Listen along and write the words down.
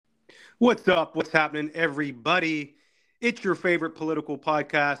What's up? What's happening, everybody? It's your favorite political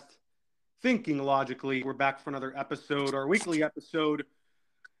podcast, Thinking Logically. We're back for another episode, our weekly episode,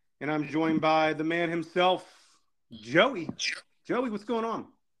 and I'm joined by the man himself, Joey. Joey, what's going on?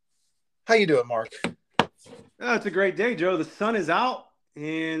 How you doing, Mark? It's a great day, Joe. The sun is out,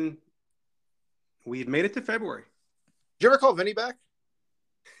 and we've made it to February. Did you ever call Vinny back?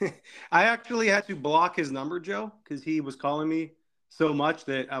 I actually had to block his number, Joe, because he was calling me so much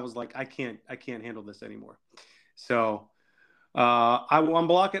that I was like, I can't handle this anymore. So I will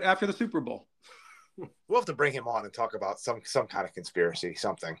unblock it after the Super Bowl. We'll have to bring him on and talk about some kind of conspiracy,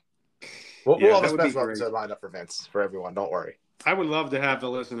 something. Yeah, we'll have a that would be special great. episode lined up for Vince, for everyone. Don't worry. I would love to have the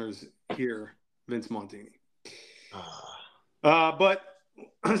listeners hear Vince Montini. But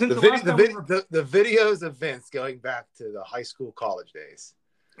since the videos of Vince going back to the high school, college days.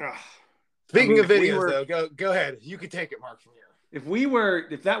 Speaking of videos, though, go ahead. You can take it, Mark, from here.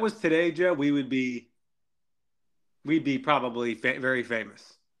 If that was today, Joe, we'd be probably very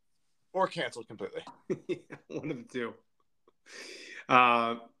famous, or canceled completely. One of the two.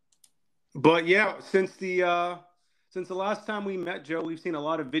 But yeah, since the last time we met, Joe, we've seen a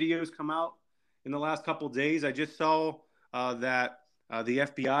lot of videos come out in the last couple of days. I just saw that the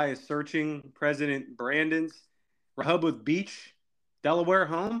FBI is searching President Brandon's Rehoboth Beach, Delaware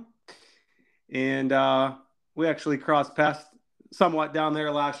home, and we actually crossed paths somewhat down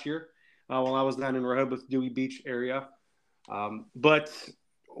there last year while I was down in Rehoboth, Dewey Beach area. But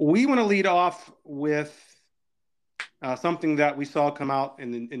we want to lead off with something that we saw come out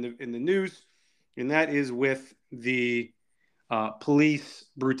in the news, and that is with the police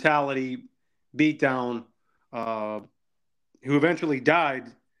brutality beatdown who eventually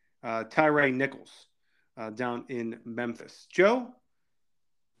died, Tyre Nichols, down in Memphis. Joe,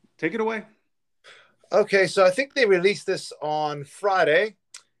 take it away. Okay, so I think they released this on Friday,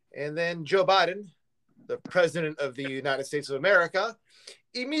 and then Joe Biden, the president of the United States of America,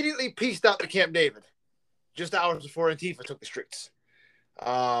 immediately pieced out to Camp David just hours before Antifa took the streets.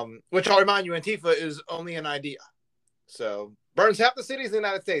 Which I'll remind you, Antifa is only an idea. So burns half the cities in the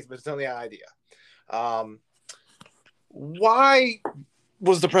United States, but it's only an idea. Why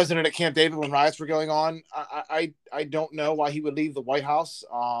was the president at Camp David when riots were going on? I don't know why he would leave the White House.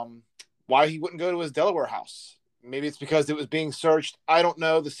 Why he wouldn't go to his Delaware house. Maybe it's because it was being searched. I don't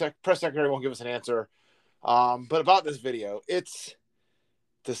know. The press secretary won't give us an answer. But about this video, it's,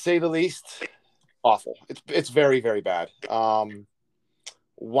 to say the least, awful. It's very, very bad.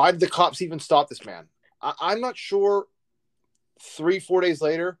 Why did the cops even stop this man? I'm not sure 3-4 days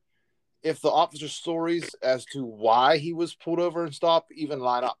later if the officer's stories as to why he was pulled over and stopped even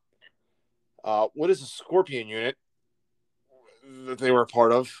line up. What is a Scorpion unit that they were a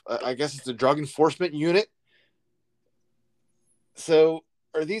part of? I guess it's a drug enforcement unit. So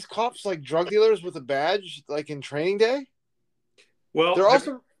are these cops like drug dealers with a badge, like in Training Day? Well,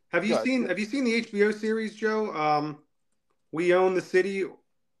 have you seen the HBO series, Joe? We Own the City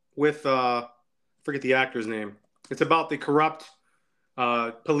with forget the actor's name. It's about the corrupt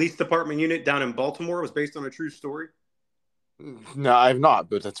police department unit down in Baltimore. It was based on a true story. No, I have not,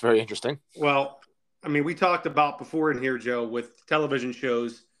 but that's very interesting. Well, I mean, we talked about before in here, Joe, with television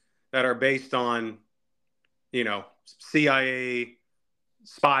shows that are based on, CIA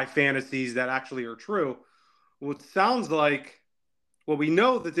spy fantasies that actually are true. Well, it sounds like, we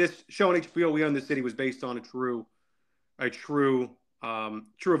know that this show on HBO, We Own the City, was based on a true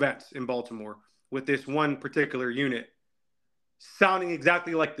event in Baltimore with this one particular unit sounding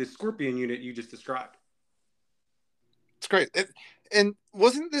exactly like the Scorpion unit you just described. It's great. And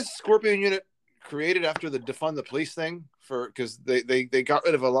wasn't this Scorpion unit created after the defund the police thing? Because they got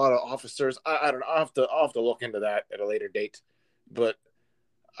rid of a lot of officers. I don't know. I'll have to look into that at a later date. But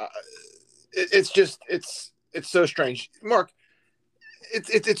it's so strange, Mark.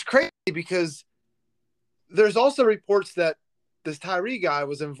 It's crazy because there's also reports that this Tyree guy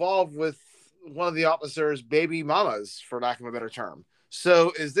was involved with one of the officers' baby mamas, for lack of a better term.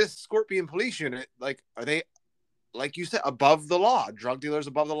 So is this Scorpion police unit, are they, like you said, above the law? Drug dealers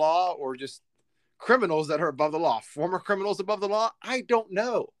above the law, or just criminals that are above the law? Former criminals above the law? I don't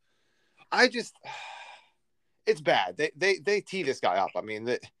know. It's bad. They tee this guy up. I mean,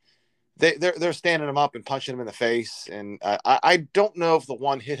 they're standing him up and punching him in the face. And I don't know if the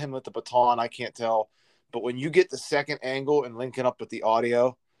one hit him with the baton. I can't tell. But when you get the second angle and link it up with the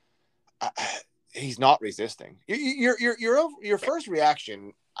audio, he's not resisting. Your first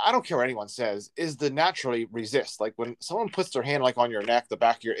reaction, I don't care what anyone says, is to naturally resist. Like when someone puts their hand on your neck, the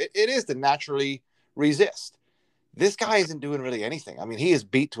back of it is to naturally resist. This guy isn't doing really anything. I mean, he is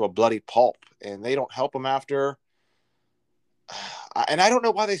beat to a bloody pulp, and they don't help him after. And I don't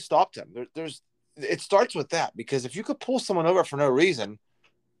know why they stopped him. It starts with that, because if you could pull someone over for no reason,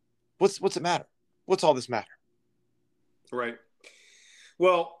 what's it matter? What's all this matter? Right.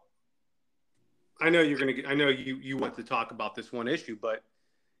 Well, I know I know you want to talk about this one issue, but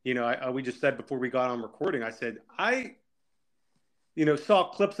we just said before we got on recording, I said I saw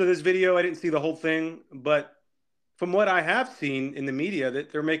clips of this video. I didn't see the whole thing, but from what I have seen in the media,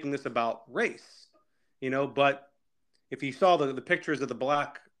 that they're making this about race. But if you saw the pictures of the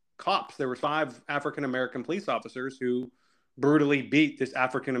black cops, there were 5 African American police officers who brutally beat this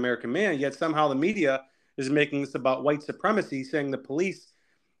African American man. Yet somehow the media is making this about white supremacy, saying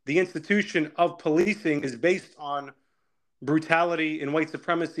the institution of policing, is based on brutality and white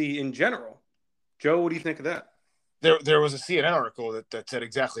supremacy in general. Joe, what do you think of that? There was a CNN article that said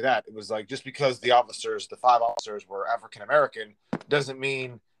exactly that. It was like, just because the 5 officers were African American, doesn't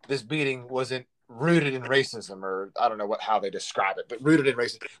mean this beating wasn't rooted in racism, or I don't know how they describe it, but rooted in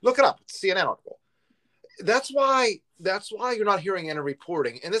racism. Look it up. It's a CNN article. That's why you're not hearing any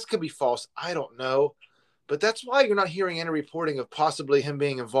reporting, and this could be false, I don't know, but that's why you're not hearing any reporting of possibly him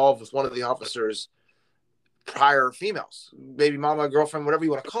being involved with one of the officers' prior females, baby mama, girlfriend, whatever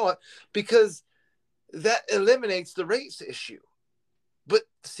you want to call it, because that eliminates the race issue. But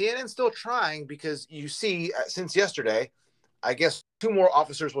CNN's still trying, because you see, since yesterday, I guess 2 more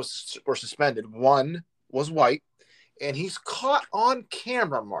officers were suspended. One was white, and he's caught on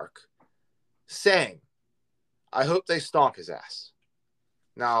camera, Mark, saying, "I hope they stomp his ass."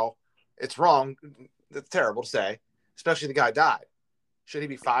 Now, it's wrong. It's terrible to say, especially the guy died. Should he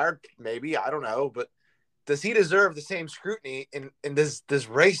be fired? Maybe. I don't know. But does he deserve the same scrutiny? And does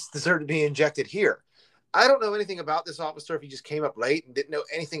race deserve to be injected here? I don't know anything about this officer, if he just came up late and didn't know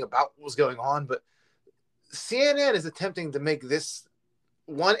anything about what was going on. But CNN is attempting to make this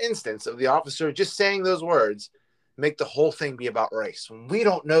one instance of the officer just saying those words make the whole thing be about race, when we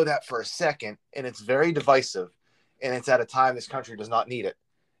don't know that for a second, and it's very divisive, and it's at a time this country does not need it.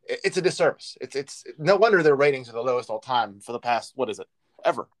 It's a disservice. It's no wonder their ratings are the lowest all time for the past,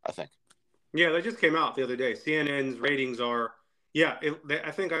 ever, I think. Yeah, they just came out the other day. CNN's ratings are,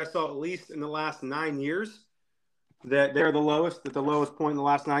 I think I saw at least in the last 9 years that they're the lowest, at the lowest point in the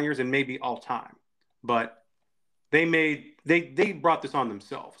last 9 years, and maybe all time. But they brought this on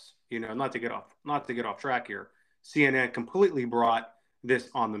themselves. Not to get off track here. CNN completely brought this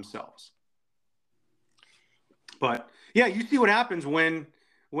on themselves. But yeah, you see what happens when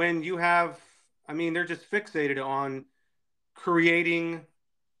you have, they're just fixated on creating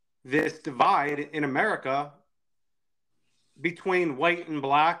this divide in America between white and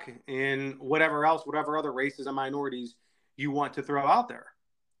black and whatever other races and minorities you want to throw out there.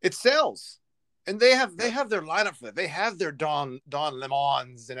 It sells. And they have their lineup for that. They have their Don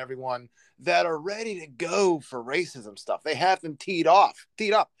Lemons and everyone that are ready to go for racism stuff. They have them teed up.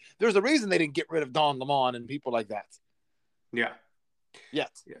 There's a reason they didn't get rid of Don Lemon and people like that. Yeah.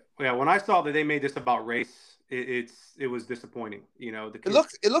 Yes. Yeah. When I saw that they made this about race, it was disappointing.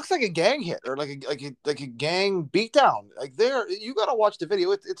 It looks like a gang hit, or like a gang beatdown. Like, you got to watch the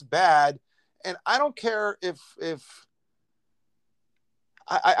video. It's bad, and I don't care if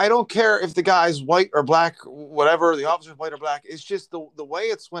I don't care if the guy's white or black, whatever, the officer's white or black. It's just the way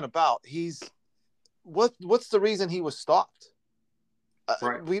it's went about. What's the reason he was stopped?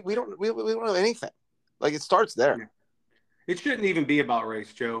 Right. We don't know anything. Like, it starts there. Yeah. It shouldn't even be about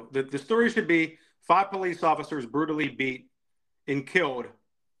race, Joe. The story should be 5 police officers brutally beat and killed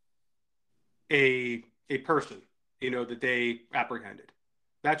a person, that they apprehended.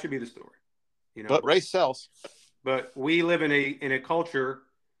 That should be the story. But race sells. But we live in a culture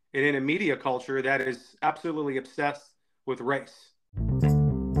and in a media culture that is absolutely obsessed with race.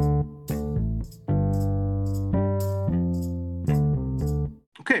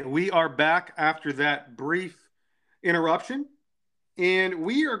 Okay, we are back after that brief interruption, and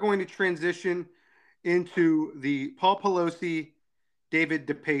we are going to transition into the Paul Pelosi, David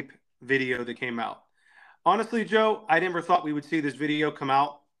DePape video that came out. Honestly, Joe, I never thought we would see this video come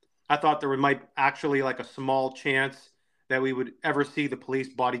out. I thought there might actually like a small chance that we would ever see the police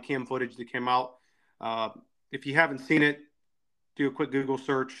body cam footage that came out. If you haven't seen it, do a quick Google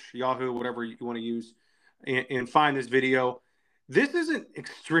search, Yahoo, whatever you want to use, and find this video. This is an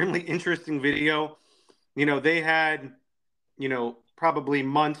extremely interesting video. They had, probably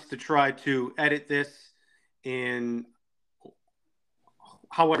months to try to edit this, and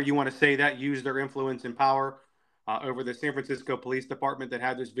however you want to say that, use their influence and power over the San Francisco Police Department that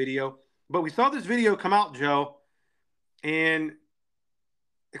had this video. But we saw this video come out, Joe, and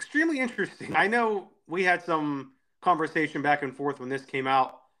extremely interesting. I know we had some conversation back and forth when this came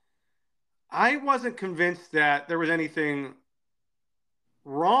out. I wasn't convinced that there was anything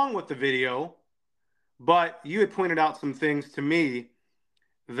wrong with the video, but you had pointed out some things to me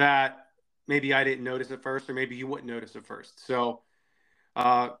that maybe I didn't notice at first, or maybe you wouldn't notice at first. So,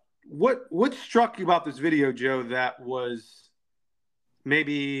 what struck you about this video, Joe, that was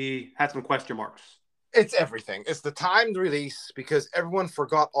maybe had some question marks? It's everything. It's the timed release because everyone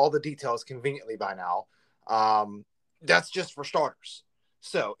forgot all the details conveniently by now. That's just for starters.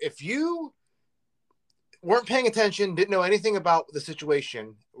 So if you weren't paying attention, didn't know anything about the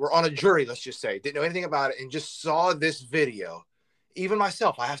situation, were on a jury, let's just say, didn't know anything about it, and just saw this video, even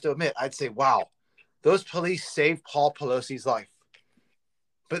myself, I have to admit, I'd say, wow, those police saved Paul Pelosi's life.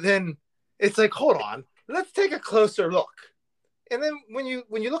 But then it's like, hold on, let's take a closer look. And then when you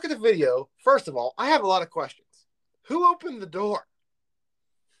look at the video, first of all, I have a lot of questions. Who opened the door?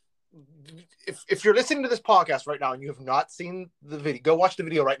 If you're listening to this podcast right now and you have not seen the video, go watch the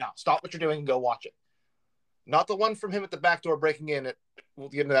video right now. Stop what you're doing and go watch it. Not the one from him at the back door breaking in. We'll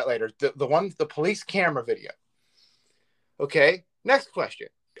get into that later. The police camera video. Okay, next question.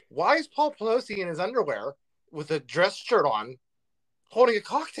 Why is Paul Pelosi in his underwear with a dress shirt on holding a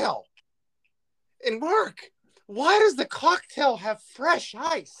cocktail? And Mark, why does the cocktail have fresh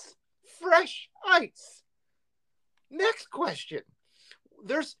ice? Fresh ice. Next question.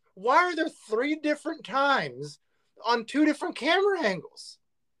 Why are there 3 different times on 2 different camera angles?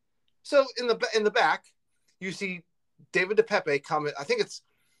 So in the back, you see David DePepe come in, I think it's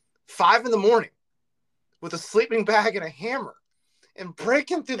 5 a.m. with a sleeping bag and a hammer and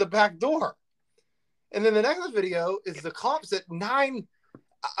breaking through the back door. And then the next video is the cops at 9.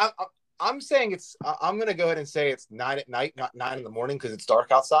 I'm saying I'm going to go ahead and say it's 9 at night, not 9 in the morning because it's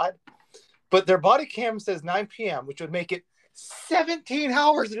dark outside. But their body cam says 9 p.m., which would make it 17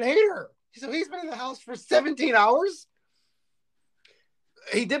 hours later. So he's been in the house for 17 hours.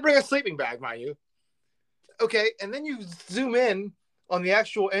 He did bring a sleeping bag, mind you. Okay, and then you zoom in on the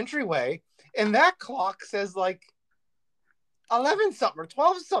actual entryway, and that clock says like 11 something or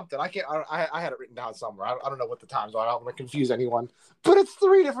 12 something. I had it written down somewhere. I don't know what the times are. I don't want to confuse anyone. But it's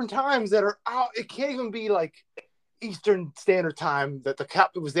 3 different times that are out. It can't even be like Eastern Standard Time that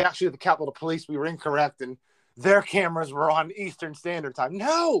it was actually the Capitol Police. We were incorrect, and their cameras were on Eastern Standard Time.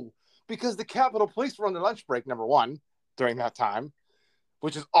 No, because the Capitol Police were on their lunch break, number one, during that time,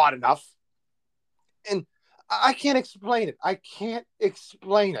 which is odd enough. And I can't explain it. I can't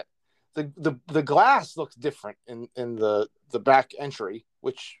explain it. The glass looks different in the back entry,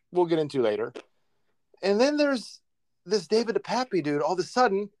 which we'll get into later. And then there's this David DePape dude all of a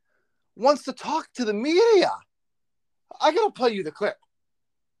sudden wants to talk to the media. I gotta play you the clip.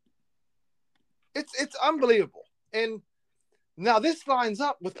 It's unbelievable. And now this lines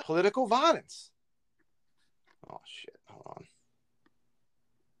up with political violence. Oh shit, hold on.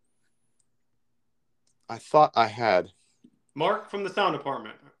 I thought I had Mark from the sound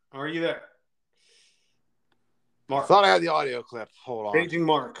department. Are you there? Mark. I thought I had the audio clip. Hold on. Paging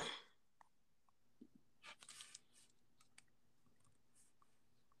Mark.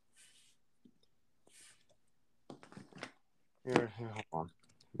 Here, hold on.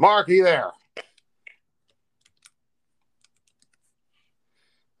 Mark, are you there?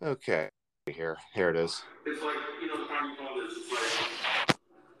 Okay. Here it is. It's like, the time you call this, it's like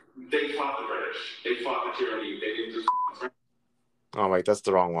they fought the British. They fought the tyranny. They didn't just. Oh, wait, that's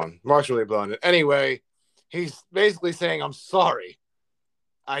the wrong one. Mark's really blowing it. Anyway, he's basically saying, I'm sorry.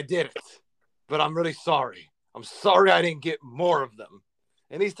 I did it. But I'm really sorry. I'm sorry I didn't get more of them.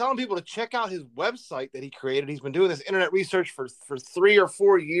 And he's telling people to check out his website that he created. He's been doing this internet research for 3 or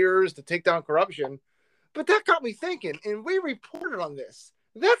 4 years to take down corruption. But that got me thinking, and we reported on this.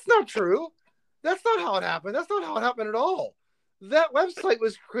 That's not true. That's not how it happened. That's not how it happened at all. That website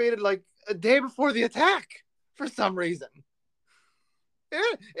was created like a day before the attack for some reason.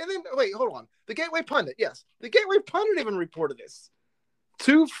 And then, wait, hold on. The Gateway Pundit, yes. The Gateway Pundit even reported this.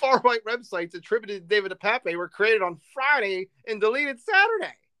 2 far-right websites attributed to David DePape were created on Friday and deleted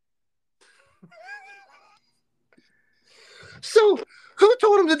Saturday. So, who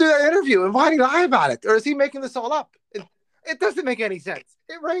told him to do that interview, and why did he lie about it? Or is he making this all up? It doesn't make any sense.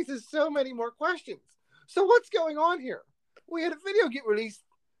 It raises so many more questions. So, what's going on here? We had a video get released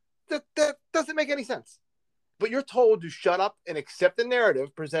that doesn't make any sense. But you're told to shut up and accept the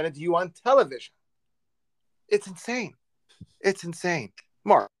narrative presented to you on television. It's insane. It's insane.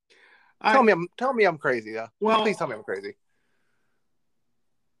 Mark, tell me I'm crazy. Well, please tell me I'm crazy.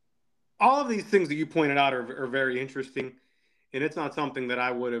 All of these things that you pointed out are very interesting, and it's not something that I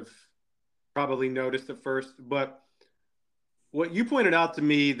would have probably noticed at first. But what you pointed out to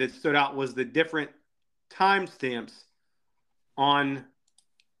me that stood out was the different timestamps on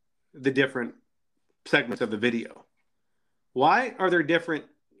the different segments of the video. Why are there different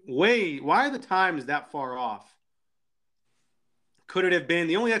why are the times that far off? Could it have been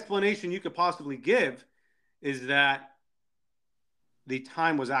the only explanation you could possibly give is that the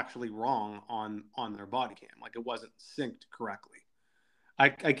time was actually wrong on their body cam, like it wasn't synced correctly. I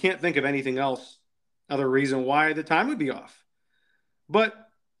can't think of anything else, other reason why the time would be off. But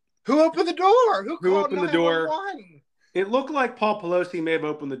who opened the door? Who opened the door? 911? It looked like Paul Pelosi may have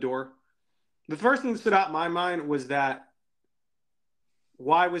opened the door. The first thing that stood out in my mind was that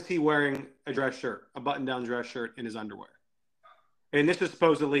why was he wearing a dress shirt, a button-down dress shirt in his underwear? And this is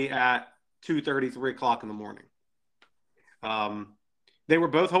supposedly at 2:30, 3 o'clock in the morning. They were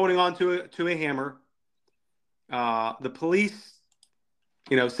both holding on to a hammer. The police,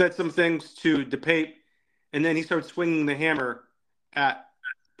 said some things to DePape, and then he started swinging the hammer at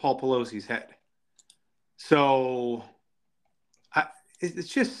Paul Pelosi's head. So it's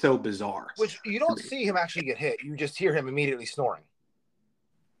just so bizarre. Which you don't see him actually get hit. You just hear him immediately snoring.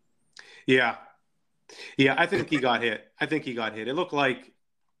 Yeah. Yeah, I think he got hit. It looked like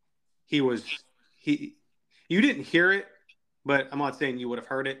you didn't hear it, but I'm not saying you would have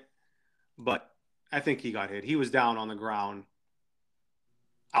heard it, but I think he got hit. He was down on the ground,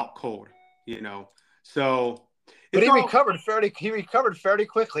 out cold, So, but he recovered fairly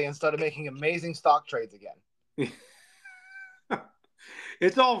quickly and started making amazing stock trades again.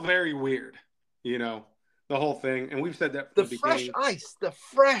 It's all very weird, the whole thing. And we've said that from the fresh beginning. the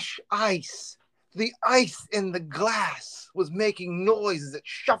fresh ice. The ice in the glass was making noises. It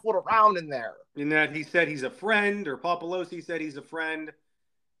shuffled around in there. In that he said he's a friend, or Paul Pelosi said he's a friend.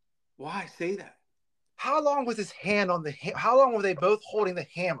 Why say that? How long was his hand on how long were they both holding the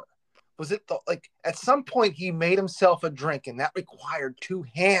hammer? Was it at some point he made himself a drink and that required two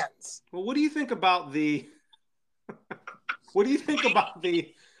hands? Well, what do you think about the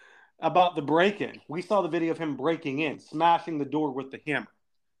break-in? We saw the video of him breaking in, smashing the door with the hammer.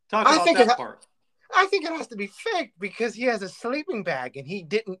 Talk about that part. I think it has to be faked because he has a sleeping bag and he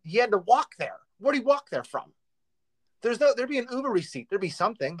had to walk there. Where'd he walk there from? There'd be an Uber receipt. There'd be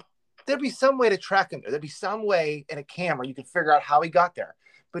something. There'd be some way to track him there. There'd be some way in a camera you could figure out how he got there.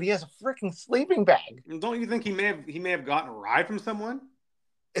 But he has a freaking sleeping bag. Don't you think he may have gotten a ride from someone?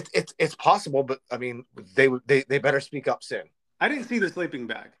 It's possible, but I mean they better speak up soon. I didn't see the sleeping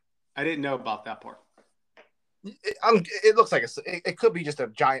bag. I didn't know about that part. It looks like it could be just a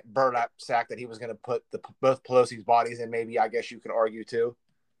giant burlap sack that he was going to put both Pelosi's bodies in. Maybe, I guess you could argue too.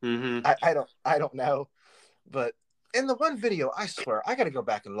 Mm-hmm. I don't know, but in the one video, I swear I got to go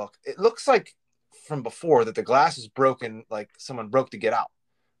back and look. It looks like from before that the glass is broken, like someone broke to get out.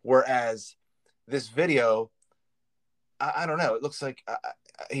 Whereas this video, I don't know. It looks like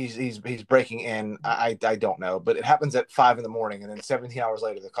he's breaking in. I don't know, but it happens at 5 a.m, and then 17 hours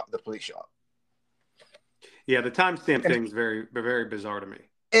later the police show up. Yeah, the timestamp thing is very, very bizarre to me.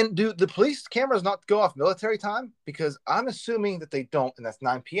 And do the police cameras not go off military time? Because I'm assuming that they don't, and that's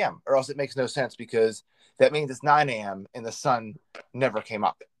 9 p.m. Or else it makes no sense because that means it's 9 a.m. and the sun never came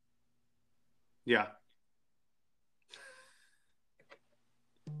up. Yeah.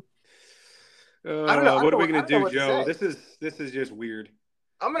 I don't know. What are we gonna do, Joe? This is just weird.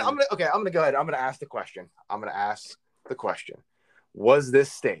 I'm gonna go ahead. I'm gonna ask the question. Was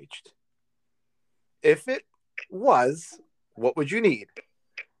this staged? If it was, what would you need?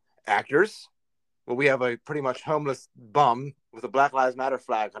 Actors? Well, we have a pretty much homeless bum with a Black Lives Matter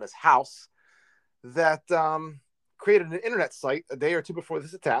flag on his house that created an internet site a day or two before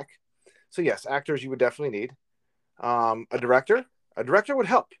this attack. So yes, actors you would definitely need. A director? A director would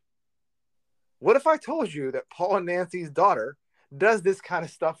help. What if I told you that Paul and Nancy's daughter does this kind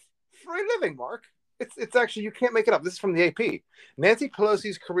of stuff for a living, Mark? It's actually, you can't make it up. This is from the AP. Nancy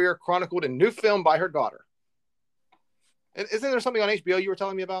Pelosi's career chronicled in new film by her daughter. And isn't there something on HBO you were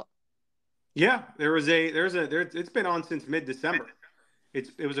telling me about? Yeah, it's been on since mid-December.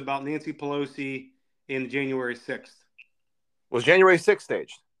 It was about Nancy Pelosi in January 6th. Was January 6th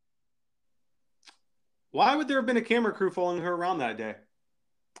staged? Why would there have been a camera crew following her around that day?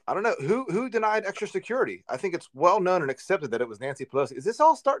 I don't know. Who denied extra security? I think it's well known and accepted that it was Nancy Pelosi. Is this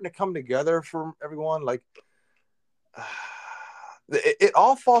all starting to come together for everyone? Like, it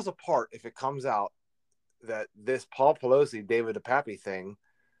all falls apart if it comes out that this Paul Pelosi, David DePappy thing,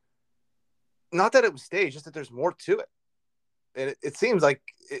 not that it was staged, just that there's more to it. And it seems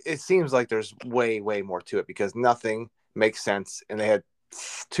like there's way, way more to it because nothing makes sense. And they had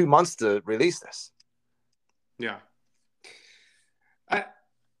 2 months to release this. Yeah.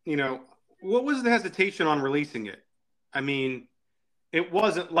 What was the hesitation on releasing it? I mean, it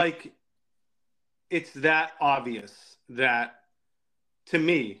wasn't like it's that obvious that, to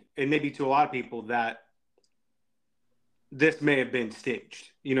me, and maybe to a lot of people, that this may have been staged.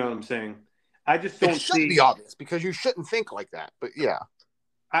 You know what I'm saying? I just don't It shouldn't see. be obvious because you shouldn't think like that. But yeah,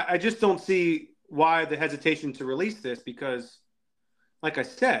 I just don't see why the hesitation to release this because, like I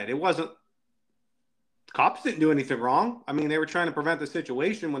said, it wasn't. Cops didn't do anything wrong. I mean, they were trying to prevent the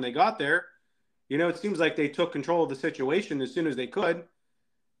situation when they got there. You know, it seems like they took control of the situation as soon as they could.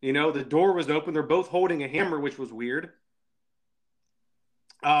 You know, the door was open. They're both holding a hammer, which was weird.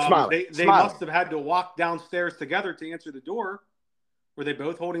 They must have had to walk downstairs together to answer the door. Were they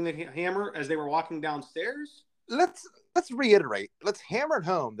both holding the hammer as they were walking downstairs? Let's reiterate. Let's hammer it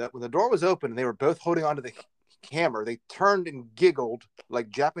home that when the door was open and they were both holding onto the hammer, they turned and giggled like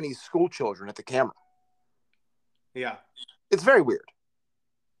Japanese school children at the camera. Yeah. It's very weird.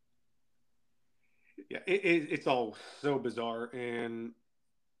 Yeah, it's all so bizarre, and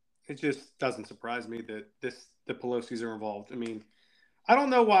it just doesn't surprise me that the Pelosi's are involved. I mean, I don't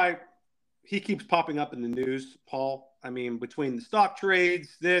know why he keeps popping up in the news, Paul. I mean, between the stock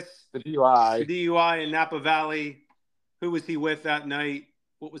trades, the DUI in Napa Valley, who was he with that night?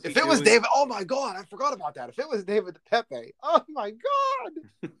 What was he doing? Was David, oh my God, I forgot about that. If it was David DePepe, oh my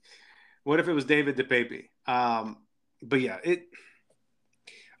God. What if it was David DePape? But yeah,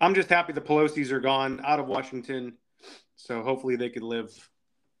 I'm just happy the Pelosi's are gone out of Washington, so hopefully they could live.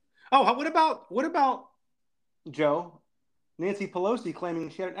 Oh, what about Joe? Nancy Pelosi claiming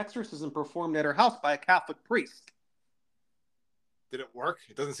she had an exorcism performed at her house by a Catholic priest. Did it work?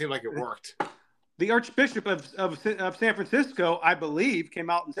 It doesn't seem like it worked. The Archbishop of San Francisco, I believe, came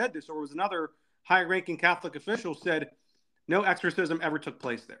out and said this, or was another high-ranking Catholic official said no exorcism ever took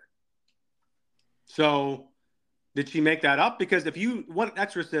place there. So did she make that up? Because if you want an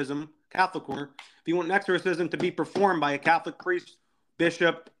exorcism, Catholic corner, if you want an exorcism to be performed by a Catholic priest,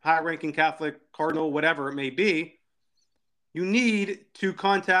 bishop, high-ranking Catholic, cardinal, whatever it may be, you need to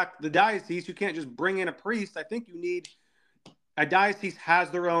contact the diocese. You can't just bring in a priest. I think you need a diocese has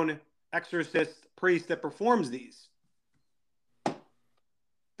their own exorcist priest that performs these.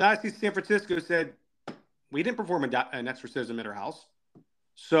 Diocese of San Francisco said, we didn't perform an exorcism at her house.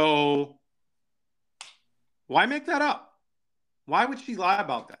 So why make that up? Why would she lie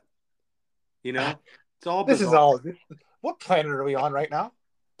about that? You know, it's all bizarre. What planet are we on right now?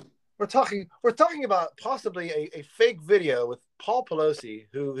 We're talking about possibly a fake video with Paul Pelosi,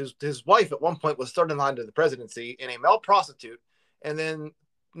 who his wife at one point was third in line to the presidency, and a male prostitute, and then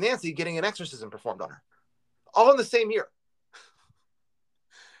Nancy getting an exorcism performed on her, all in the same year.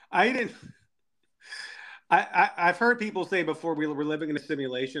 I've heard people say before we were living in a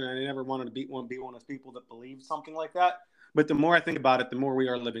simulation, and I never wanted to be one of those people that believe something like that. But the more I think about it, the more we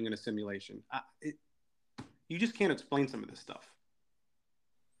are living in a simulation. You just can't explain some of this stuff.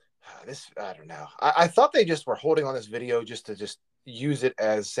 I don't know. I thought they just were holding on this video just to use it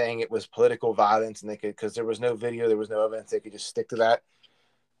as saying it was political violence, and they could, because there was no video, there was no evidence, they could just stick to that.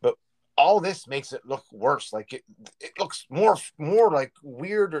 But all this makes it look worse. Like it looks more like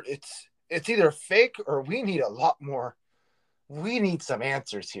weird, or it's either fake or we need a lot more. We need some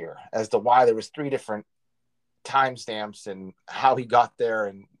answers here as to why there was 3 different timestamps and how he got there,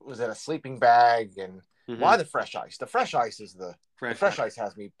 and was it a sleeping bag, and why the fresh ice? The fresh ice is the fresh ice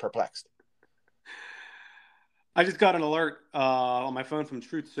has me perplexed. I just got an alert on my phone from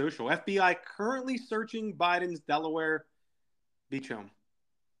Truth Social. FBI currently searching Biden's Delaware beach home.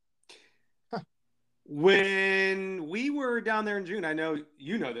 Huh. When we were down there in June, I know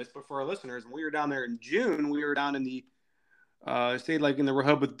you know this, but for our listeners, when we were down there in June, we were down in the stayed like in the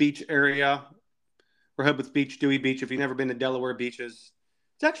Rehoboth Beach area. Rehoboth Beach, Dewey Beach. If you've never been to Delaware beaches,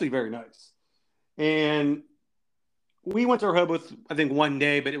 it's actually very nice. And we went to Rehoboth, I think, one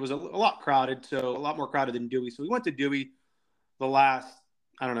day, but it was a lot crowded, so a lot more crowded than Dewey. So we went to Dewey the last,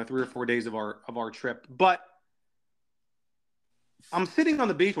 3 or 4 days of our trip. But I'm sitting on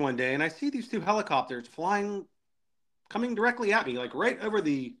the beach one day, and I see these 2 helicopters coming directly at me, like right over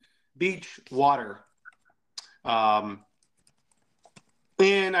the beach water. And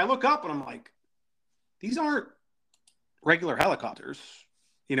I look up, and I'm like, these aren't regular helicopters,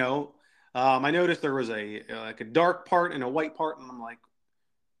 you know. I noticed there was a dark part and a white part, and I'm like,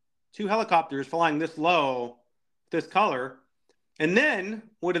 2 helicopters flying this low, this color. And then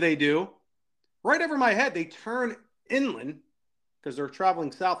what do? Right over my head, they turn inland because they're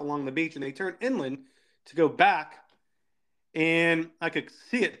traveling south along the beach, and they turn inland to go back. And I could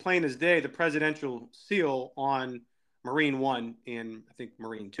see it plain as day, the presidential seal on Marine 1 and I think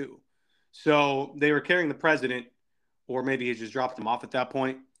Marine 2. So they were carrying the president, or maybe he just dropped him off at that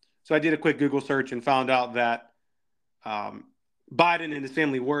point. So I did a quick Google search and found out that Biden and his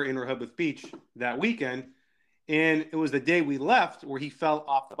family were in Rehoboth Beach that weekend. And it was the day we left where he fell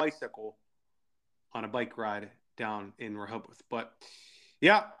off the bicycle on a bike ride down in Rehoboth. But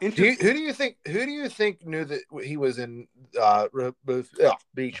yeah, Who interesting. do you think knew that he was in Rehoboth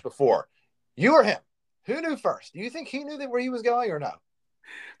Beach before? You or him? Who knew first? Do you think he knew that where he was going or no?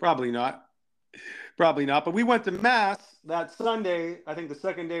 Probably not. Probably not. But we went to Mass that Sunday. I think the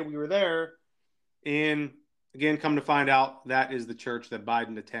second day we were there. And again, come to find out, that is the church that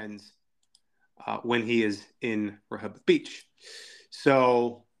Biden attends when he is in Rehoboth Beach.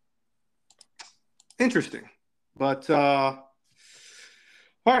 So interesting. But all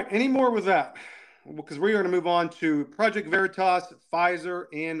right, any more with that? Because we're going to move on to Project Veritas, Pfizer,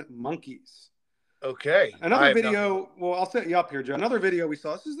 and monkeys. Okay. Another video. Well, I'll set you up here, Joe. Another video we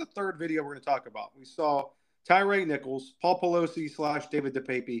saw. This is the third video we're going to talk about. We saw Tyree Nichols, Paul Pelosi / David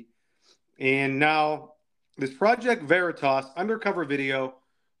DePape, and now this Project Veritas undercover video.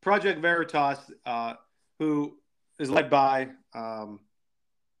 Project Veritas, who is led by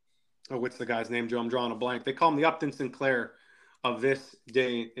what's the guy's name, Joe? I'm drawing a blank. They call him the Upton Sinclair of this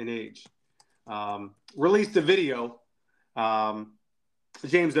day and age. Released a video.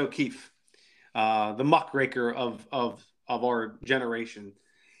 James O'Keefe, the muckraker of our generation,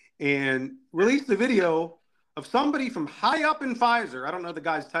 and released a video of somebody from high up in Pfizer. I don't know the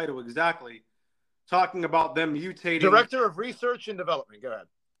guy's title exactly, talking about them mutating. Director of Research and Development. Go ahead.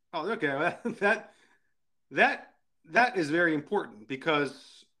 Oh, okay. That is very important,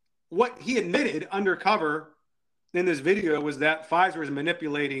 because what he admitted undercover in this video was that Pfizer is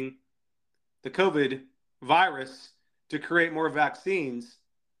manipulating the COVID virus to create more vaccines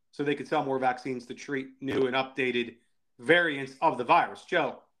so they could sell more vaccines to treat new and updated variants of the virus.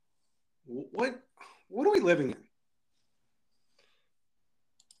 Joe, what are we living in?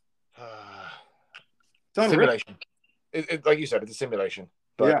 Simulation. Like you said, it's a simulation.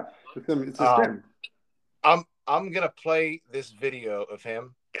 But, yeah, it's a sim. I'm gonna play this video of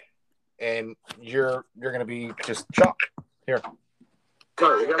him, and you're gonna be just shocked. Here.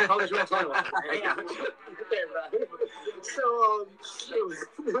 Sorry, we got college math on. Yeah. So,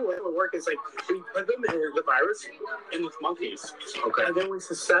 what work is like we put them in the virus in with monkeys. Okay. And then we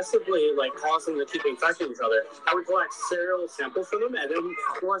successively cause them to keep infecting each other. And we collect serial samples from them, and then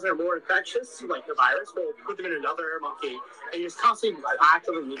the ones that are more infectious, like the virus, we'll put them in another monkey, and you just constantly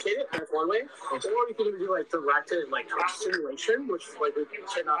actively mutate it. That's one way. Okay. Or we can even do directed simulation, which we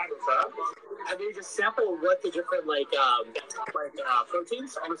cannot prefer. And then you just sample what the different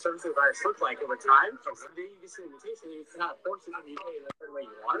proteins on the surface of the virus look like over time. So then you can see the mutation, and you cannot force it to mutate in a certain way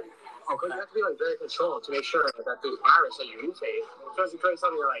you want. Okay. But you have to be very controlled to make sure that the virus that you mutate doesn't create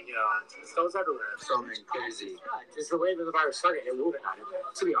something cells everywhere. Something crazy. It's the way that the virus started and moving on it.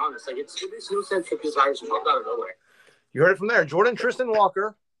 To be honest, it makes no sense that this virus popped out of nowhere. You heard it from there. Jordan Tristan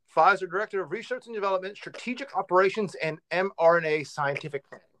Walker, Pfizer Director of Research and Development, Strategic Operations, and mRNA Scientific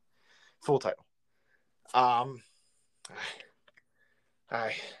Planning. Full title. I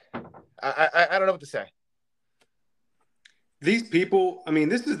don't know what to say. These people,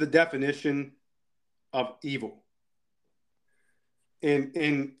 this is the definition of evil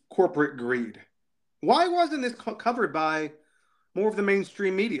in corporate greed. Why wasn't this covered by more of the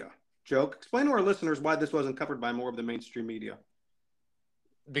mainstream media? Joe, explain to our listeners why this wasn't covered by more of the mainstream media.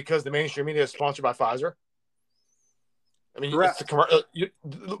 Because the mainstream media is sponsored by Pfizer. Correct.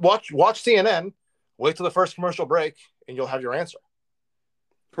 Watch CNN. Wait till the first commercial break, and you'll have your answer.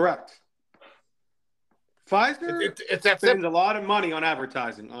 Correct. Pfizer spends a lot of money on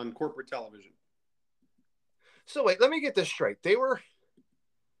advertising on corporate television. So wait, let me get this straight. They were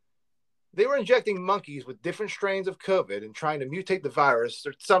injecting monkeys with different strains of COVID and trying to mutate the virus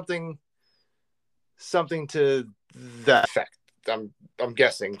or something to that effect. I'm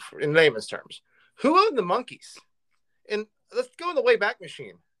guessing in layman's terms. Who owned the monkeys? And let's go in the Wayback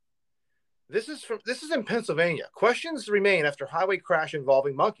Machine. This is in Pennsylvania. Questions remain after highway crash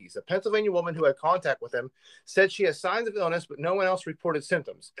involving monkeys. A Pennsylvania woman who had contact with them said she has signs of illness, but no one else reported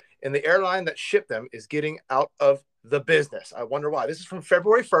symptoms. And the airline that shipped them is getting out of the business. I wonder why. This is from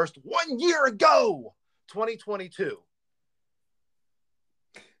February 1st, 1 year ago, 2022.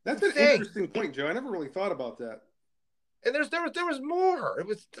 That's an interesting point, Joe. I never really thought about that. And there was more. It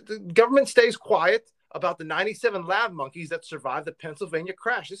was the government stays quiet about the 97 lab monkeys that survived the Pennsylvania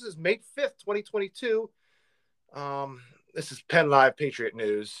crash. This is May 5th, 2022. This is Penn Live Patriot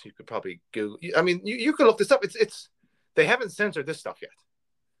News. You could probably Google. You could look this up. It's they haven't censored this stuff yet.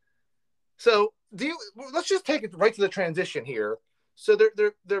 So let's just take it right to the transition here. So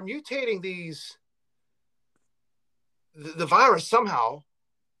they're mutating the virus somehow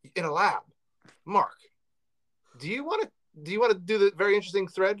in a lab. Mark, do you want to do the very interesting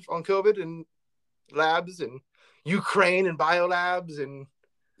thread on COVID and labs and Ukraine and biolabs and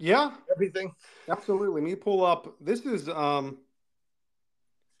Yeah, everything. absolutely. Let me pull up. This is, by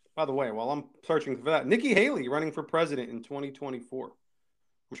the way, while I'm searching for that, Nikki Haley running for president in 2024.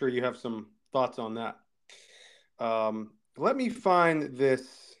 I'm sure you have some thoughts on that. Let me find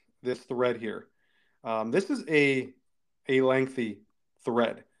this thread here. This is a lengthy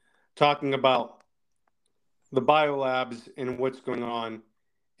thread talking about the biolabs and what's going on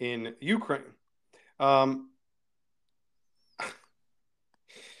in Ukraine.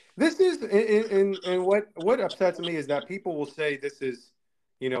 This is and what upsets me is that people will say this is,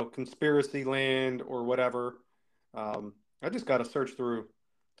 conspiracy land or whatever. I just got to search through.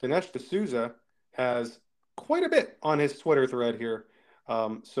 Dinesh D'Souza has quite a bit on his Twitter thread here,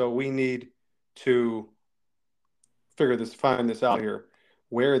 so we need to find this out here,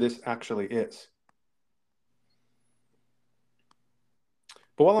 where this actually is.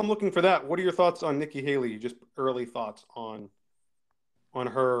 But while I'm looking for that, what are your thoughts on Nikki Haley? Just early thoughts on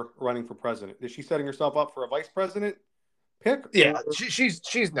her running for president. Is she setting herself up for a vice president pick? Yeah, she's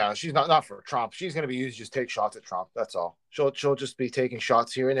not for Trump. She's going to be used to just take shots at Trump. That's all. She'll just be taking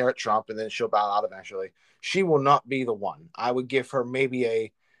shots here and there at Trump, and then she'll bow out eventually. She will not be the one. I would give her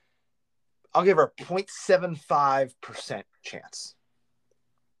I'll give her a 0.75% chance.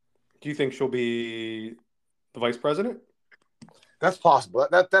 Do you think she'll be the vice president? That's possible.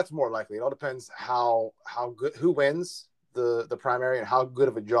 That's more likely. It all depends how good, who wins the primary and how good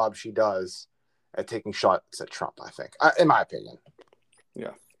of a job she does at taking shots at Trump, I think, in my opinion.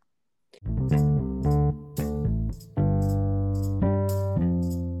 Yeah.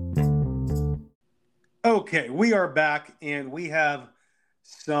 Okay, we are back, and we have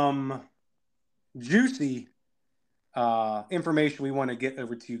some juicy information we want to get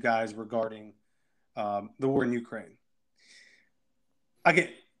over to you guys regarding the war in Ukraine. Again,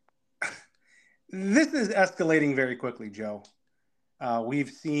 this is escalating very quickly, Joe. We've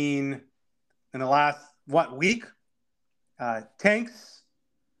seen in the last, week, tanks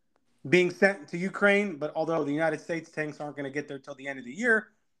being sent to Ukraine, but although the United States tanks aren't going to get there till the end of the year,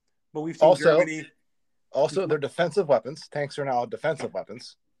 but we've seen Germany. Also, they're defensive weapons. Tanks are now defensive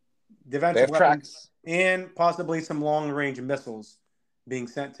weapons. Defensive weapons, and possibly some long-range missiles being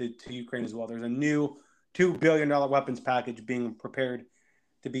sent to Ukraine as well. There's a new $2 billion weapons package being prepared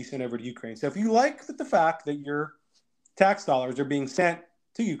to be sent over to Ukraine. So if you like the fact that your tax dollars are being sent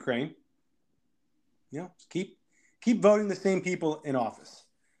to Ukraine, keep voting the same people in office.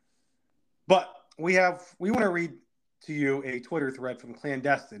 But we want to read to you a Twitter thread from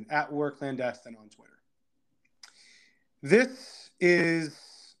Clandestine, @WarClandestine on Twitter. This is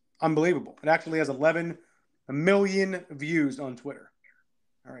unbelievable. It actually has 11 million views on Twitter.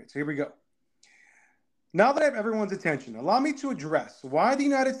 All right, so here we go. Now that I have everyone's attention, allow me to address why the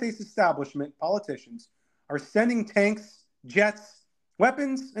United States establishment politicians are sending tanks, jets,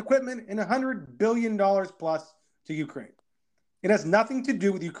 weapons, equipment, and $100 billion plus to Ukraine. It has nothing to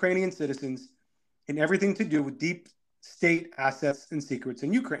do with Ukrainian citizens and everything to do with deep state assets and secrets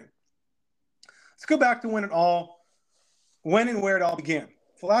in Ukraine. Let's go back to when and where it all began.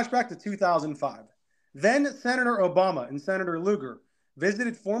 Flashback to 2005. Then Senator Obama and Senator Lugar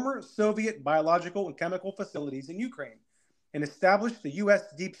visited former Soviet biological and chemical facilities in Ukraine and established the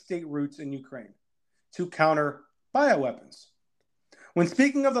U.S. deep state roots in Ukraine to counter bioweapons. When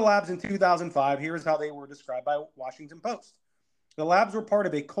speaking of the labs in 2005, here is how they were described by Washington Post. The labs were part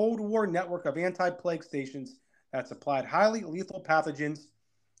of a Cold War network of anti-plague stations that supplied highly lethal pathogens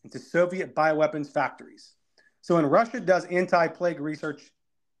into Soviet bioweapons factories. So when Russia does anti-plague research,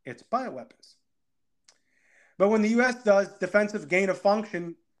 it's bioweapons. But when the U.S. does defensive gain of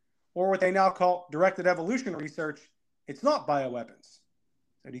function, or what they now call directed evolution research, it's not bioweapons.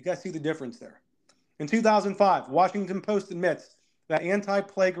 So do you guys see the difference there? In 2005, Washington Post admits that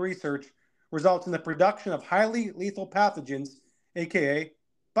anti-plague research results in the production of highly lethal pathogens, aka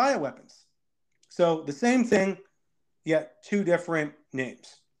bioweapons. So the same thing, yet two different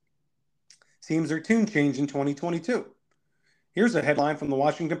names. Seems their tune changed in 2022. Here's a headline from the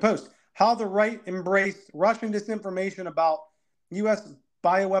Washington Post. How the right embraced Russian disinformation about U.S.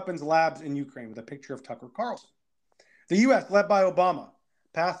 bioweapons labs in Ukraine, with a picture of Tucker Carlson. The U.S., led by Obama,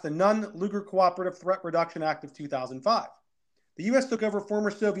 passed the Nunn-Lugar Cooperative Threat Reduction Act of 2005. The U.S. took over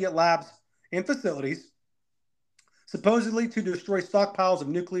former Soviet labs and facilities, supposedly to destroy stockpiles of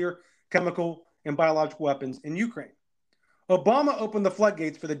nuclear, chemical, and biological weapons in Ukraine. Obama opened the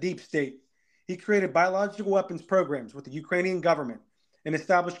floodgates for the deep state. He created biological weapons programs with the Ukrainian government and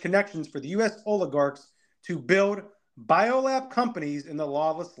established connections for the U.S. oligarchs to build biolab companies in the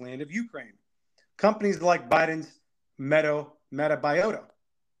lawless land of Ukraine. Companies like Biden's Metabiota.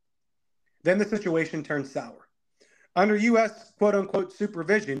 Then the situation turned sour. Under U.S. quote-unquote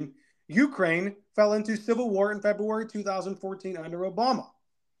supervision, Ukraine fell into civil war in February 2014 under Obama.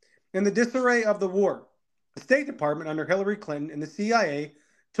 In the disarray of the war, the State Department under Hillary Clinton and the CIA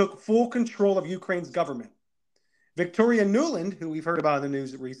took full control of Ukraine's government. Victoria Nuland, who we've heard about in the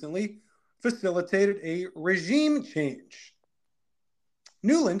news recently, facilitated a regime change.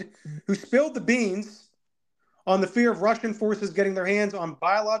 Nuland, who spilled the beans on the fear of Russian forces getting their hands on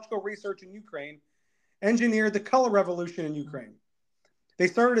biological research in Ukraine, engineered the color revolution in Ukraine. They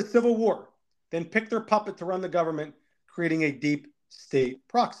started a civil war, then picked their puppet to run the government, creating a deep state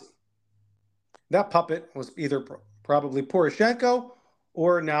proxy. That puppet was either probably Poroshenko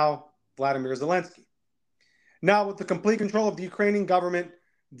or now Vladimir Zelensky. Now, with the complete control of the Ukrainian government,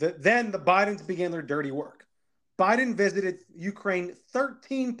 then the Bidens began their dirty work. Biden visited Ukraine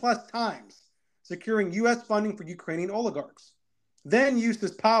 13 plus times, securing U.S. funding for Ukrainian oligarchs, then used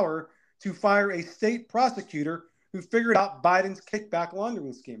his power to fire a state prosecutor who figured out Biden's kickback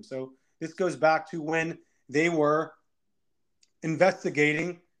laundering scheme. So this goes back to when they were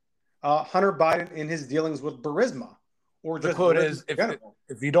investigating Hunter Biden in his dealings with Burisma. Or The just quote Burisma is, in general.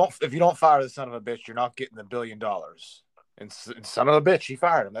 if you don't fire the son of a bitch, you're not getting the $1 billion. And son of a bitch, he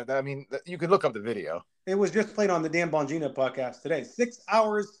fired him. I mean, you can look up the video. It was just played on the Dan Bongino podcast today. 6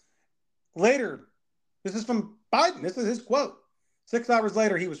 hours later, this is from Biden. This is his quote. 6 hours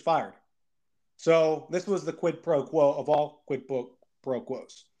later, he was fired. So this was the quid pro quo of all quid pro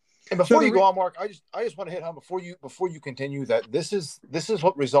quos. And before you go on, Mark, I just want to hit home before you continue that this is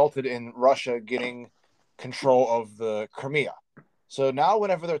what resulted in Russia getting control of the Crimea. So now,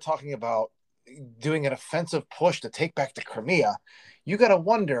 whenever they're talking about doing an offensive push to take back the Crimea, you got to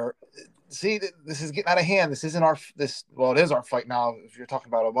wonder. See, this is getting out of hand. This isn't it is our fight now. If you're talking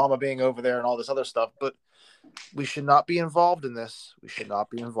about Obama being over there and all this other stuff, but we should not be involved in this. We should not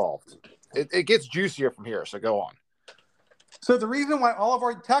be involved. It gets juicier from here. So go on. So the reason why all of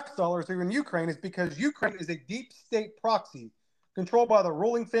our tax dollars are in Ukraine is because Ukraine is a deep state proxy controlled by the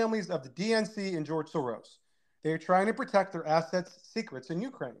ruling families of the DNC and George Soros. They are trying to protect their assets, secrets in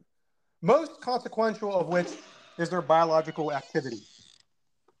Ukraine, most consequential of which is their biological activity.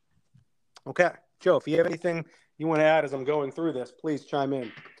 Okay, Joe, if you have anything you want to add as I'm going through this, please chime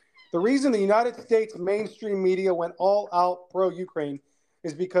in. The reason the United States mainstream media went all out pro-Ukraine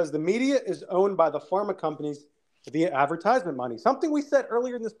is because the media is owned by the pharma companies via advertisement money. Something we said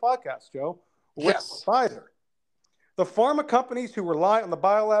earlier in this podcast, Joe, with Pfizer. The pharma companies who rely on the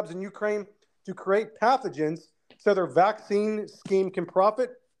biolabs in Ukraine to create pathogens so their vaccine scheme can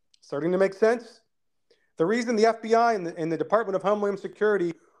profit, starting to make sense. The reason the FBI and the Department of Homeland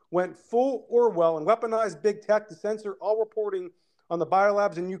Security went full Orwell and weaponized big tech to censor all reporting on the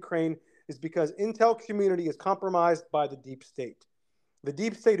biolabs in Ukraine is because intel community is compromised by the deep state. The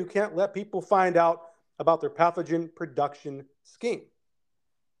deep state who can't let people find out about their pathogen production scheme.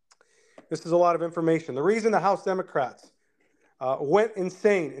 This is a lot of information. The reason the House Democrats went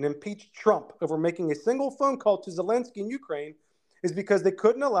insane and impeached Trump over making a single phone call to Zelensky in Ukraine is because they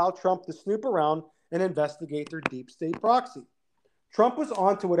couldn't allow Trump to snoop around and investigate their deep state proxy. Trump was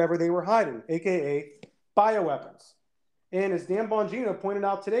on to whatever they were hiding, aka bioweapons. And as Dan Bongino pointed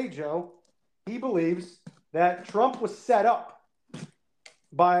out today, Joe, he believes that Trump was set up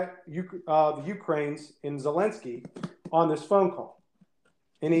by the Ukrainians and Zelensky on this phone call.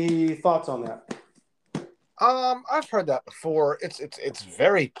 Any thoughts on that? I've heard that before. It's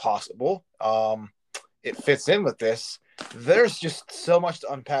very possible. It fits in with this. There's just so much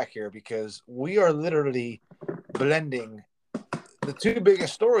to unpack here because we are literally blending the two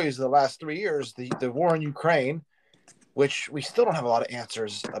biggest stories of the last 3 years, the war in Ukraine, which we still don't have a lot of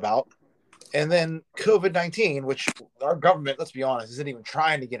answers about, and then COVID-19, which our government, let's be honest, isn't even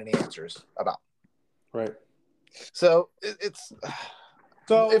trying to get any answers about. Right. So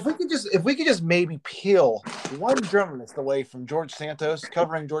so if we could just maybe peel one journalist away from George Santos,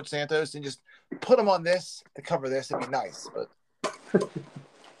 covering George Santos, and just put him on this to cover this, it'd be nice. But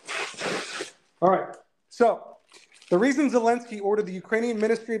all right. So the reason Zelensky ordered the Ukrainian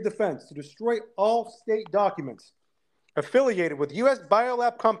Ministry of Defense to destroy all state documents affiliated with U.S.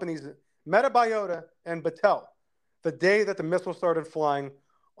 biolab companies Metabiota and Battelle the day that the missile started flying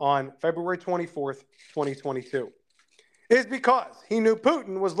on February 24th, 2022, is because he knew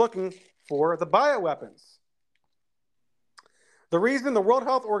Putin was looking for the bioweapons. The reason the World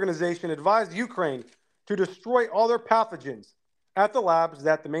Health Organization advised Ukraine to destroy all their pathogens at the labs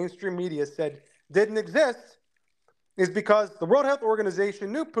that the mainstream media said didn't exist is because the World Health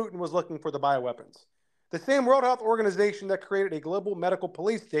Organization knew Putin was looking for the bioweapons. The same World Health Organization that created a global medical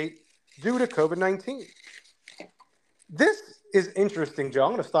police state due to COVID-19. This is interesting, Joe.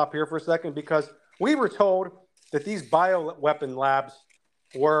 I'm going to stop here for a second because we were told that these bioweapon labs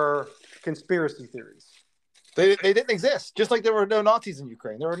were conspiracy theories. They didn't exist. Just like there were no Nazis in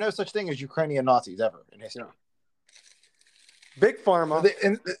Ukraine. There were no such thing as Ukrainian Nazis ever in history. Yeah. Big Pharma.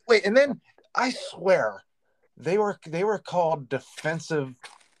 And then I swear they were called defensive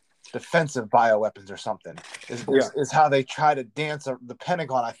bioweapons or something. Is how they try to dance. The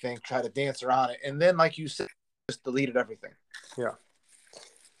Pentagon, I think, try to dance around it, and then, like you said, just deleted everything. Yeah.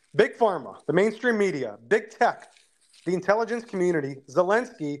 Big Pharma, the mainstream media, big tech, the intelligence community,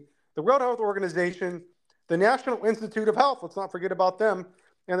 Zelensky, the World Health Organization, the National Institute of Health, let's not forget about them,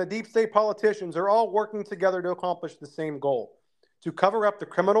 and the deep state politicians are all working together to accomplish the same goal, to cover up the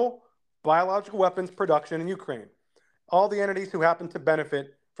criminal biological weapons production in Ukraine, all the entities who happen to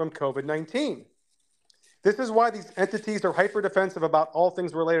benefit from COVID-19. This is why these entities are hyper-defensive about all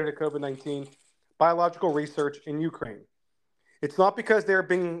things related to COVID-19 biological research in Ukraine. It's not because they're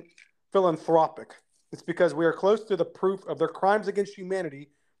being philanthropic. It's because we are close to the proof of their crimes against humanity,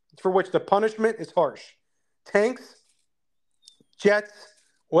 for which the punishment is harsh. Tanks, jets,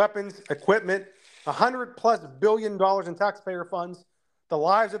 weapons, equipment, $100+ billion in taxpayer funds, the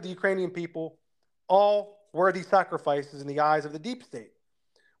lives of the Ukrainian people, all worthy sacrifices in the eyes of the deep state.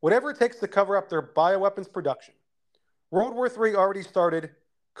 Whatever it takes to cover up their bioweapons production. World War III already started.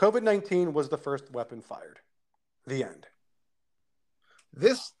 COVID-19 was the first weapon fired. The end.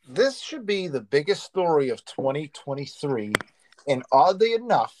 This should be the biggest story of 2023. And oddly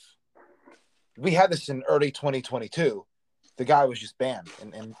enough, we had this in early 2022. The guy was just banned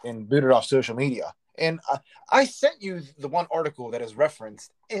and booted off social media. And I sent you the one article that is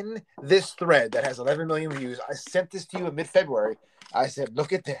referenced in this thread that has 11 million views. I sent this to you in mid-February. I said,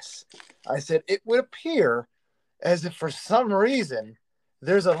 look at this. I said, it would appear as if for some reason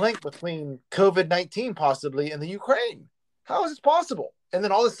there's a link between COVID-19 possibly and the Ukraine. How is this possible? And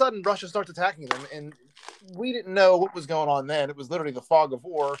then all of a sudden Russia starts attacking them, and we didn't know what was going on then. It was literally the fog of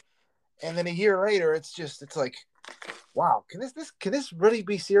war. And then a year later, it's like, wow, can this really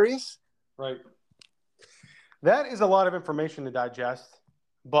be serious? Right. That is a lot of information to digest,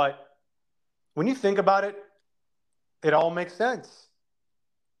 but when you think about it, it all makes sense.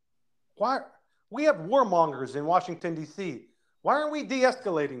 Why? We have warmongers in Washington, D.C. Why aren't we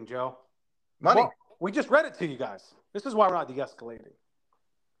de-escalating, Joe? Money. Well, we just read it to you guys. This is why we're not de-escalating.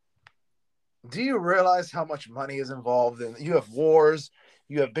 Do you realize how much money is involved? You have wars,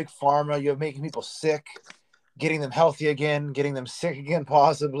 you have big pharma, you have making people sick, getting them healthy again, getting them sick again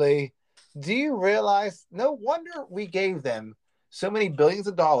possibly. Do you realize? No wonder we gave them so many billions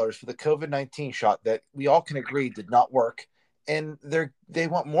of dollars for the COVID-19 shot that we all can agree did not work, and they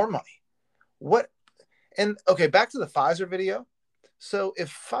want more money. What? And okay, back to the Pfizer video. So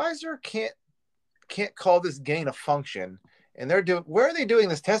if Pfizer can't call this gain of function, and where are they doing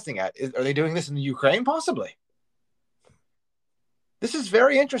this testing at? Are they doing this in the Ukraine possibly? This is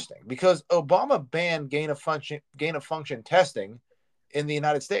very interesting because Obama banned gain of function testing in the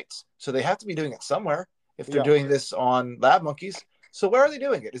United States. So they have to be doing it somewhere if they're doing this on lab monkeys. So where are they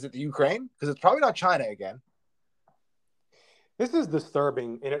doing it? Is it the Ukraine? Because it's probably not China again. This is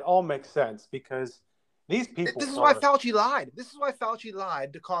disturbing, and it all makes sense because these people. This is why Fauci lied. This is why Fauci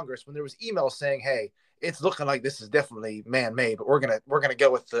lied to Congress when there was emails saying, "Hey, it's looking like this is definitely man-made, but we're gonna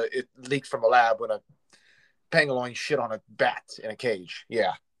go with it leaked from a lab when a pangolin shit on a bat in a cage."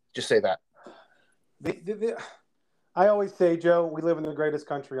 Yeah, just say that. I always say, Joe, we live in the greatest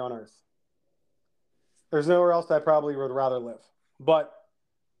country on earth. There's nowhere else I probably would rather live. But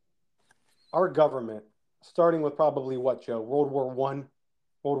our government, starting with probably what, Joe? World War I,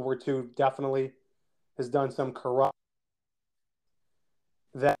 World War II, definitely has done some corrupt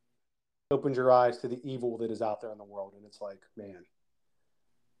that opens your eyes to the evil that is out there in the world. And it's like, man,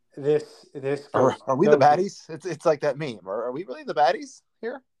 this goes, are we the baddies? It's like that meme. Are we really the baddies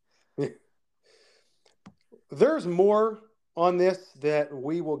here? There's more on this that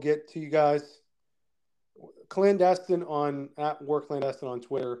we will get to you guys. Clandestine at War Clandestine on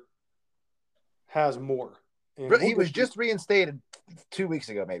Twitter has more. And he was just reinstated 2 weeks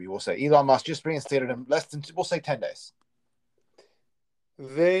ago, maybe we'll say. Elon Musk just reinstated him we'll say 10 days.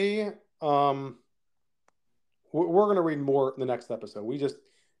 We're going to read more in the next episode. We just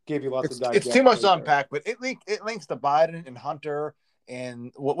gave you lots of digest. It's too much to unpack, but it links to Biden and Hunter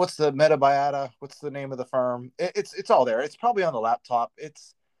and what's the Metabiota? What's the name of the firm? It's all there. It's probably on the laptop.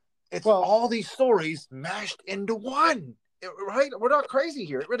 It's all these stories mashed into one, right? We're not crazy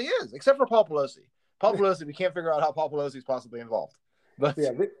here. It really is, except for Paul Pelosi. Paul Pelosi, we can't figure out how Paul Pelosi is possibly involved. But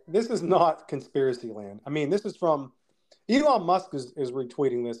yeah, this is not conspiracy land. I mean, this is from Elon Musk is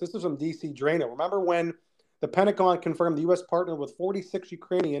retweeting this. This is from DC Drano. Remember when the Pentagon confirmed the U.S. partnered with 46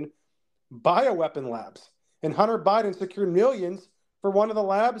 Ukrainian bioweapon labs And Hunter Biden secured millions for one of the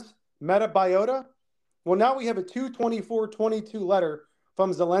labs, Metabiota. Well, now we have a 2/24/22 letter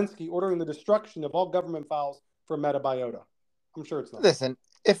from Zelensky ordering the destruction of all government files for Metabiota. I'm sure it's not. Listen,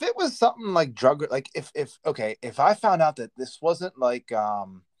 if it was something like drug, like if I found out that this wasn't like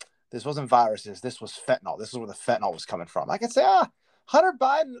this wasn't viruses, this was fentanyl. This is where the fentanyl was coming from. I could say, Hunter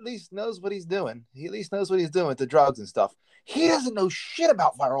Biden at least knows what he's doing. He at least knows what he's doing with the drugs and stuff. He doesn't know shit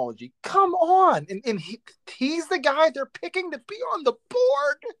about virology. Come on, and he's the guy they're picking to be on the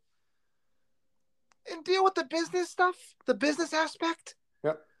board and deal with the business stuff, the business aspect.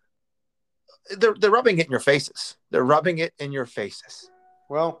 Yep. They're rubbing it in your faces. They're rubbing it in your faces.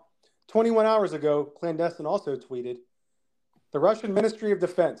 Well, 21 hours ago, Clandestine also tweeted, the Russian Ministry of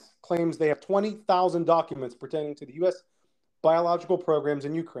Defense claims they have 20,000 documents pertaining to the U.S. biological programs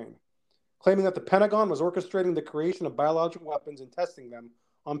in Ukraine, claiming that the Pentagon was orchestrating the creation of biological weapons and testing them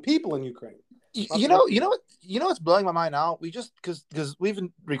on people in Ukraine. You know what's blowing my mind now? We just because we've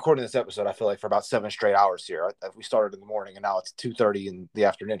been recording this episode, I feel like for about 7 straight hours here. We started in the morning and now it's 2:30 in the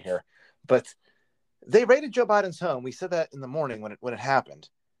afternoon here. But they raided Joe Biden's home. We said that in the morning when it happened.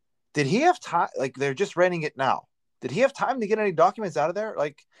 Did he have time? Like they're just raiding it now. Did he have time to get any documents out of there?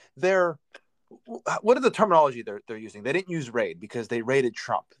 Like what are the terminology they're using? They didn't use raid because they raided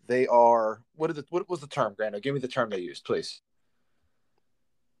Trump. They are what was the term, Grando? Give me the term they used, please.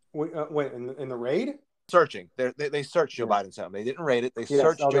 Wait, in the raid? Searching. They searched Joe Biden's home. They didn't raid it. They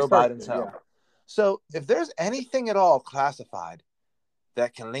searched Joe Biden's home. Yeah. So if there's anything at all classified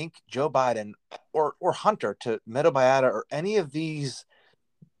that can link Joe Biden or Hunter to Metabiota or any of these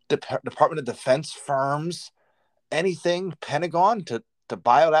Department of Defense firms, anything, Pentagon to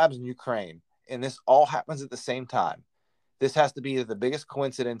biolabs in Ukraine, and this all happens at the same time, this has to be the biggest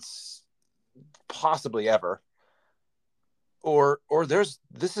coincidence possibly ever. Or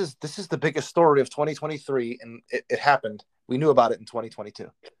this is the biggest story of 2023, and it happened. We knew about it in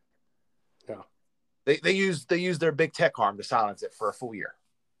 2022. Yeah, they used their big tech arm to silence it for a full year.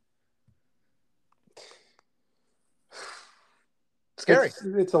 Scary.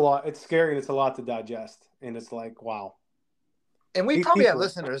 It's a lot. It's scary, and it's a lot to digest. And it's like, wow. And we probably have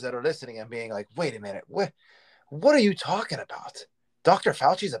listeners that are listening and being like, "Wait a minute, what are you talking about? Dr.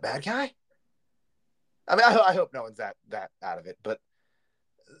 Fauci's a bad guy?" I mean, I hope no one's that out of it, but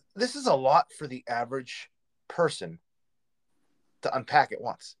this is a lot for the average person to unpack at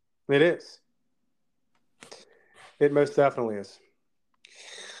once. It is. It most definitely is.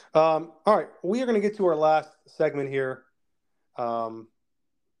 All right, we are going to get to our last segment here, and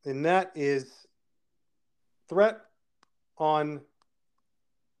that is threat on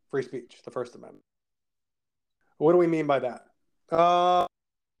free speech, the First Amendment. What do we mean by that?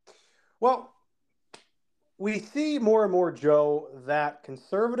 Well, we see more and more, Joe, that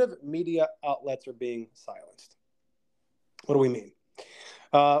conservative media outlets are being silenced. What do we mean?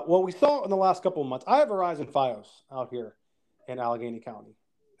 Well, we saw in the last couple of months, I have Verizon Fios out here in Allegheny County.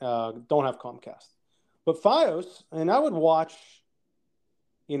 Don't have Comcast. But Fios, and I would watch,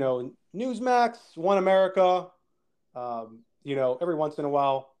 Newsmax, One America, every once in a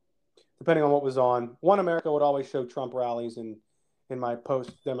while, depending on what was on. One America would always show Trump rallies, and in my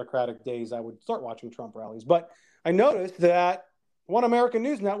post-Democratic days, I would start watching Trump rallies. But I noticed that One American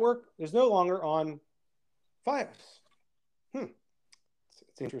News Network is no longer on Fios.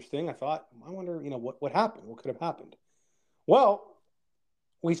 It's interesting. I thought, I wonder, what happened? What could have happened? Well,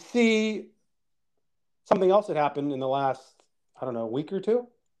 we see something else that happened in the last, week or two.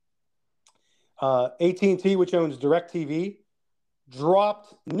 AT&T, which owns DirecTV,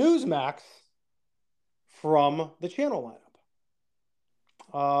 dropped Newsmax from the channel lineup.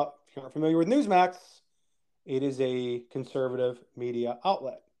 If you're not familiar with Newsmax, it is a conservative media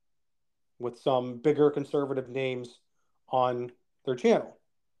outlet with some bigger conservative names on their channel.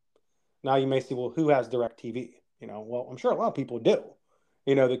 Now you may say, well, who has DirecTV? Well, I'm sure a lot of people do.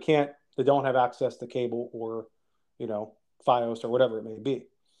 They don't have access to cable or, Fios or whatever it may be.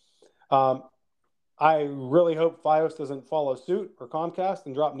 I really hope Fios doesn't follow suit or Comcast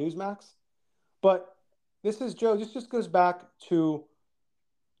and drop Newsmax. But this just goes back to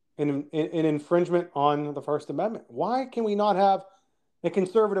an infringement on the First Amendment. Why can we not have a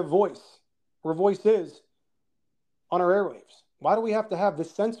conservative voice where voice is on our airwaves? Why do we have to have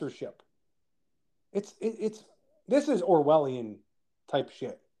this censorship? This is Orwellian type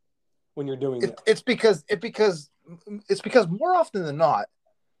shit when you're doing it. It's because more often than not,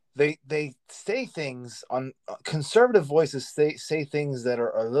 they say things on conservative voices say things that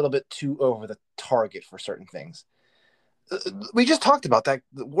are a little bit too over the target for certain things. We just talked about that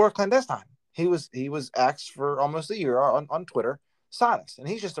War Clandestine. He was axed for almost a year on Twitter, silenced, and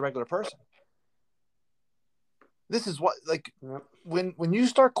he's just a regular person. This is what, like, Yep. when you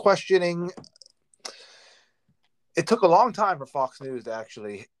start questioning, it took a long time for Fox News to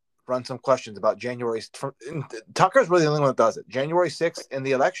actually run some questions about January. Tucker's really the only one that does it. January 6th and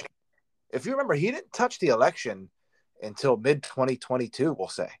the election. If you remember, he didn't touch the election until mid 2022. We'll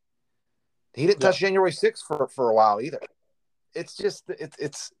say he didn't touch January 6th for a while either. It's just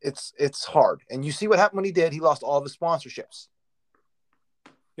it's hard, and you see what happened when he did. He lost all of his sponsorships.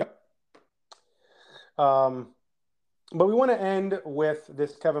 Yep. But we want to end with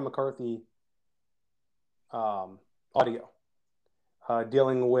this Kevin McCarthy audio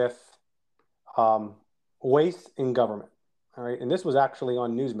dealing with waste in government. All right. And this was actually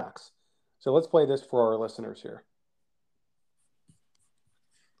on Newsmax. So let's play this for our listeners here.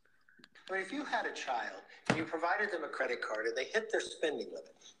 I mean, if you had a child and you provided them a credit card and they hit their spending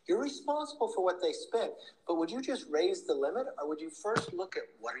limit, you're responsible for what they spent. But would you just raise the limit, or would you first look at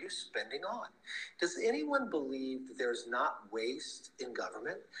what are you spending on? Does anyone believe that there's not waste in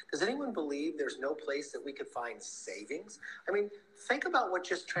government? Does anyone believe there's no place that we could find savings? I mean, think about what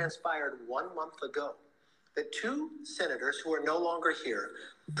just transpired 1 month ago. That two senators who are no longer here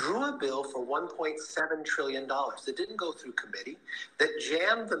drew a bill for $1.7 trillion that didn't go through committee, that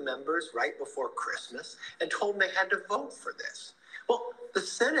jammed the members right before Christmas and told them they had to vote for this. Well, the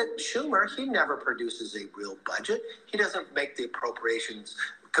Senate, Schumer, he never produces a real budget. He doesn't make the appropriations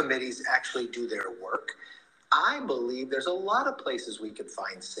committees actually do their work. I believe there's a lot of places we could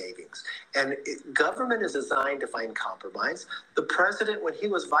find savings. And government is designed to find compromise. The president, when he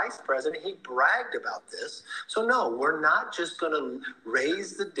was vice president, he bragged about this. So no, we're not just going to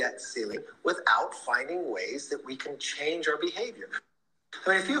raise the debt ceiling without finding ways that we can change our behavior.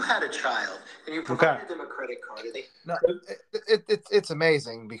 I mean, if you had a child and you provided them a credit card, it's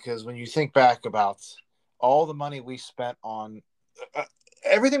amazing, because when you think back about all the money we spent on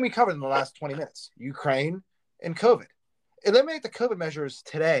everything we covered in the last 20 minutes, Ukraine and COVID. Eliminate the COVID measures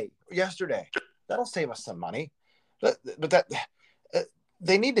today, yesterday. That'll save us some money. But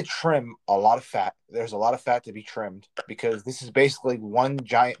they need to trim a lot of fat. There's a lot of fat to be trimmed, because this is basically one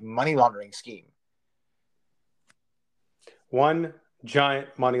giant money laundering scheme. One giant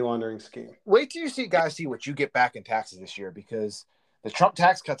money laundering scheme. Wait till you see what you get back in taxes this year, because the Trump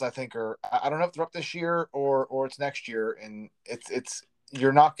tax cuts, I think, are, I don't know if they're up this year or it's next year, and it's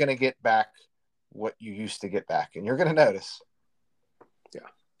you're not going to get back what you used to get back, and you're going to notice. Yeah.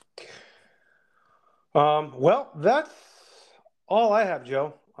 Well, that's all I have,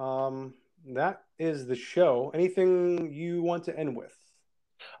 Joe. That is the show. Anything you want to end with?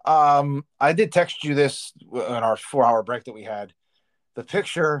 I did text you this in our 4-hour break that we had. The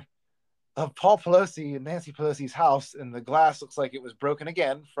picture of Paul Pelosi and Nancy Pelosi's house, and the glass looks like it was broken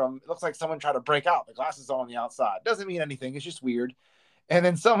again. It looks like someone tried to break out. The glass is all on the outside. Doesn't mean anything. It's just weird. And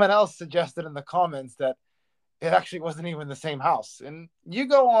then someone else suggested in the comments that it actually wasn't even the same house. And you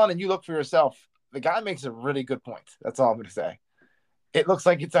go on and you look for yourself. The guy makes a really good point. That's all I'm going to say. It looks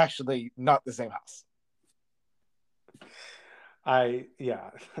like it's actually not the same house. Yeah.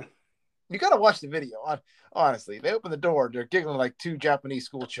 You got to watch the video. Honestly, they open the door. They're giggling like two Japanese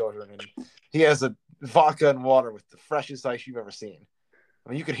school children. And he has a vodka and water with the freshest ice you've ever seen. I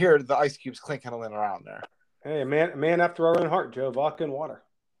mean, you could hear the ice cubes clinking around there. Hey, man after our own heart, Joe. Vodka and water.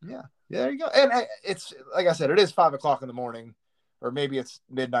 Yeah, there you go. And it's, like I said, it is 5 o'clock in the morning, or maybe it's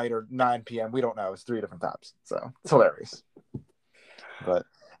midnight or 9 p.m. We don't know. It's 3 different times. So it's hilarious. But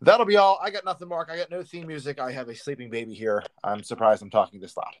that'll be all. I got nothing, Mark. I got no theme music. I have a sleeping baby here. I'm surprised I'm talking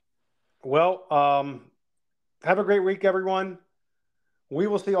this loud. Well, have a great week, everyone. We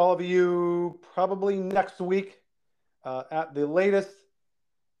will see all of you probably next week at the latest.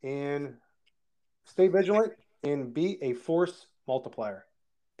 And stay vigilant and be a force multiplier.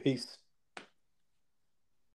 Peace.